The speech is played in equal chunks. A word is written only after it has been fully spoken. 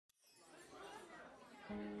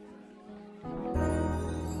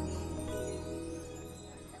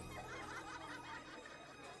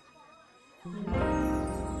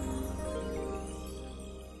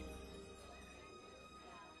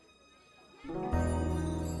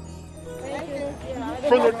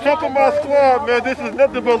from the top of my squad, man, this is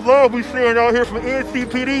nothing but love we sharing out here from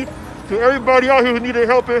NCPD to everybody out here who need a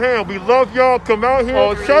helping hand. We love y'all. Come out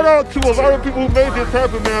here. Shout out to a lot of people who made this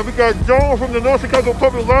happen, man. We got John from the North Chicago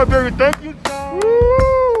Public Library. Thank you, John.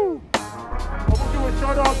 Woo! I want to do a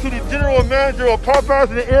shout out to the general manager of Popeyes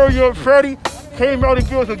in the area, Freddie. Came out and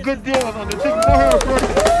gave us a good deal on the ticket. Go ahead, Freddie.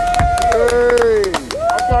 Hey.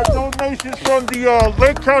 I got donations from the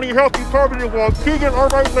Lake County Health Department in Waukegan. All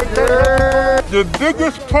right, Lake County. The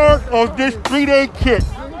biggest part of this 3-day kit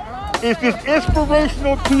is this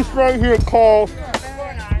inspirational piece right here called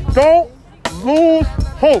Don't Lose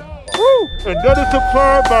Hope. Woo! And that is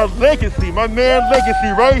supplied by Legacy, my man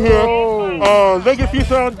Legacy right here. Legacy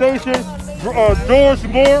Foundation, George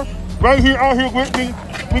Moore, right here out here with me.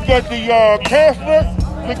 We got the pamphlet,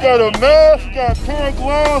 we got a mask, we got a pair of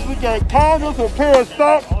gloves, we got condoms, a pair of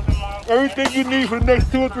socks, everything you need for the next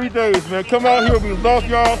 2 or 3 days, man. Come out here, we love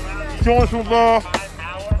y'all, show us some love.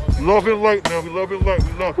 Love and light, man, we love and light,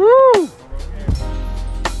 we love it. Woo!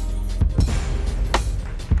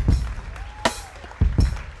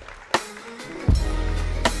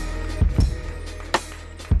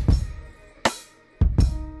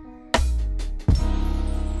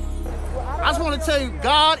 I just want to tell you,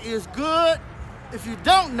 God is good. If you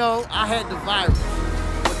don't know, I had the virus.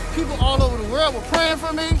 But people all over the world were praying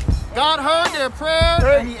for me. God heard their prayers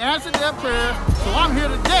and He answered their prayers. So I'm here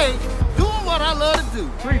today doing what I love to do.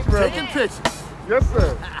 Please, taking pictures. Yes,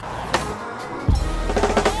 sir.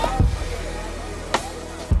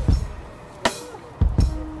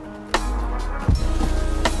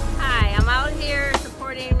 Hi, I'm out here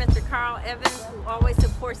supporting Mr. Carl Evans, who always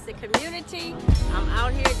supports the community. I'm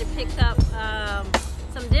out here to pick up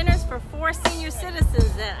some dinners for 4 senior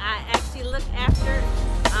citizens that I actually look after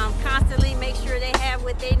constantly, make sure they have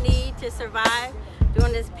what they need to survive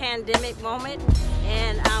during this pandemic moment.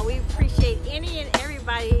 And we appreciate any and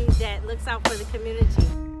everybody that looks out for the community.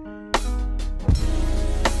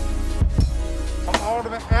 I'm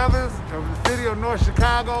Alderman Evans of the City of North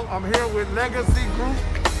Chicago. I'm here with Legacy Group.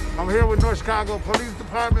 I'm here with North Chicago Police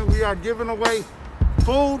Department. We are giving away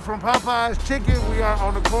food from Popeye's Chicken. We are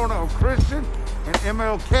on the corner of Christian and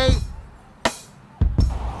MLK.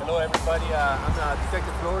 Hello everybody, I'm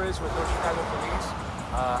Detective Flores with North Chicago Police.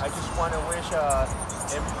 I just want to wish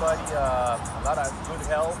everybody a lot of good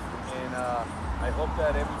health, and I hope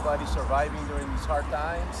that everybody's surviving during these hard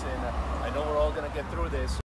times, and I know we're all going to get through this.